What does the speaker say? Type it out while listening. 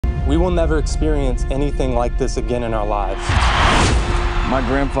We will never experience anything like this again in our lives. My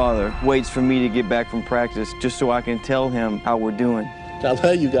grandfather waits for me to get back from practice just so I can tell him how we're doing. I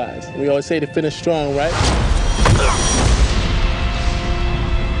love you guys. We always say to finish strong, right?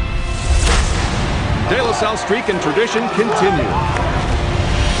 De La Salle streak and tradition continue.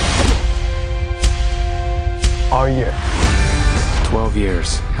 Our year. 12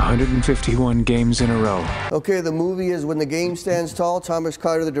 years, 151 games in a row. Okay, the movie is When the Game Stands Tall. Thomas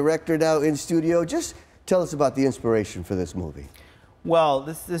Carter, the director, now in studio. Just tell us about the inspiration for this movie. Well,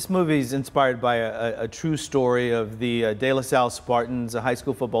 this movie is inspired by a true story of the De La Salle Spartans, a high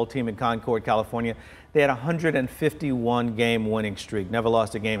school football team in Concord, California. They had a 151 game winning streak, never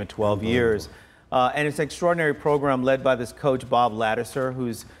lost a game in 12 years. And it's an extraordinary program led by this coach, Bob Ladouceur,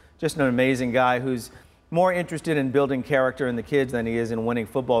 who's just an amazing guy who's more interested in building character in the kids than he is in winning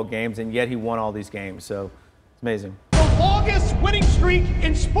football games, and yet he won all these games, so it's amazing. The longest winning streak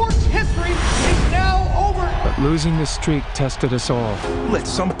in sports history is now over. But losing the streak tested us all. Let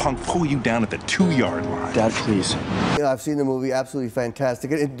some punk pull you down at the 2-yard line. Dad, please. Yeah, I've seen the movie, absolutely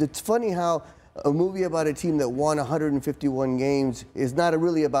fantastic. It's funny how a movie about a team that won 151 games is not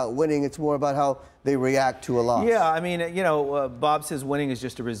really about winning, it's more about how they react to a loss. Yeah, I mean, you know, Bob says winning is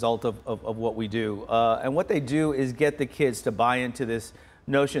just a result of what we do. And what they do is get the kids to buy into this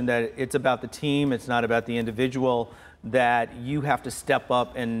notion that it's about the team, it's not about the individual, that you have to step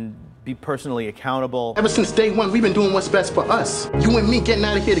up and be personally accountable. Ever since day one, we've been doing what's best for us. You and me getting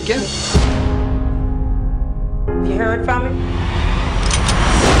out of here together. You heard from me?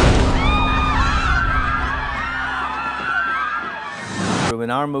 In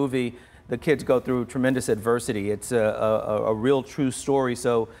our movie, the kids go through tremendous adversity. It's a real true story.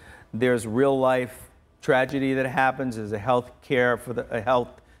 So there's real life tragedy that happens. There's a health scare for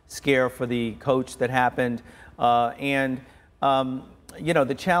the coach that happened. You know,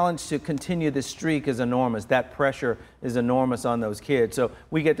 the challenge to continue this streak is enormous. That pressure is enormous on those kids. So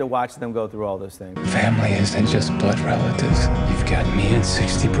we get to watch them go through all those things. Family isn't just blood relatives. You've got me and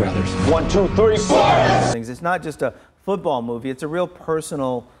 60 brothers. 1, 2, 3, 4. It's not just a football movie. It's a real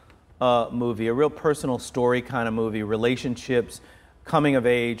personal movie, a real personal story kind of movie, relationships, coming of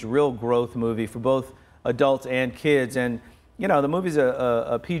age, real growth movie for both adults and kids. And you know, the movie's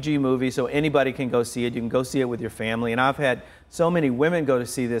a PG movie, so anybody can go see it. You can go see it with your family. And I've had so many women go to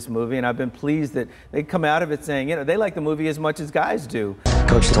see this movie, and I've been pleased that they come out of it saying, you know, they like the movie as much as guys do.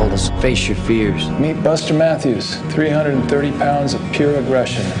 Coach told us, face your fears. Meet Buster Matthews, 330 pounds of pure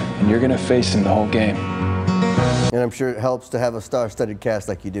aggression, and you're going to face him the whole game. And I'm sure it helps to have a star-studded cast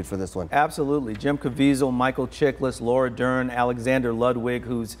like you did for this one. Absolutely. Jim Caviezel, Michael Chiklis, Laura Dern, Alexander Ludwig,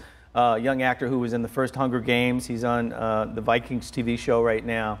 who's a young actor who was in the first Hunger Games. He's on the Vikings TV show right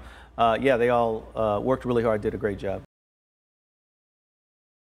now. Yeah, they all worked really hard, did a great job.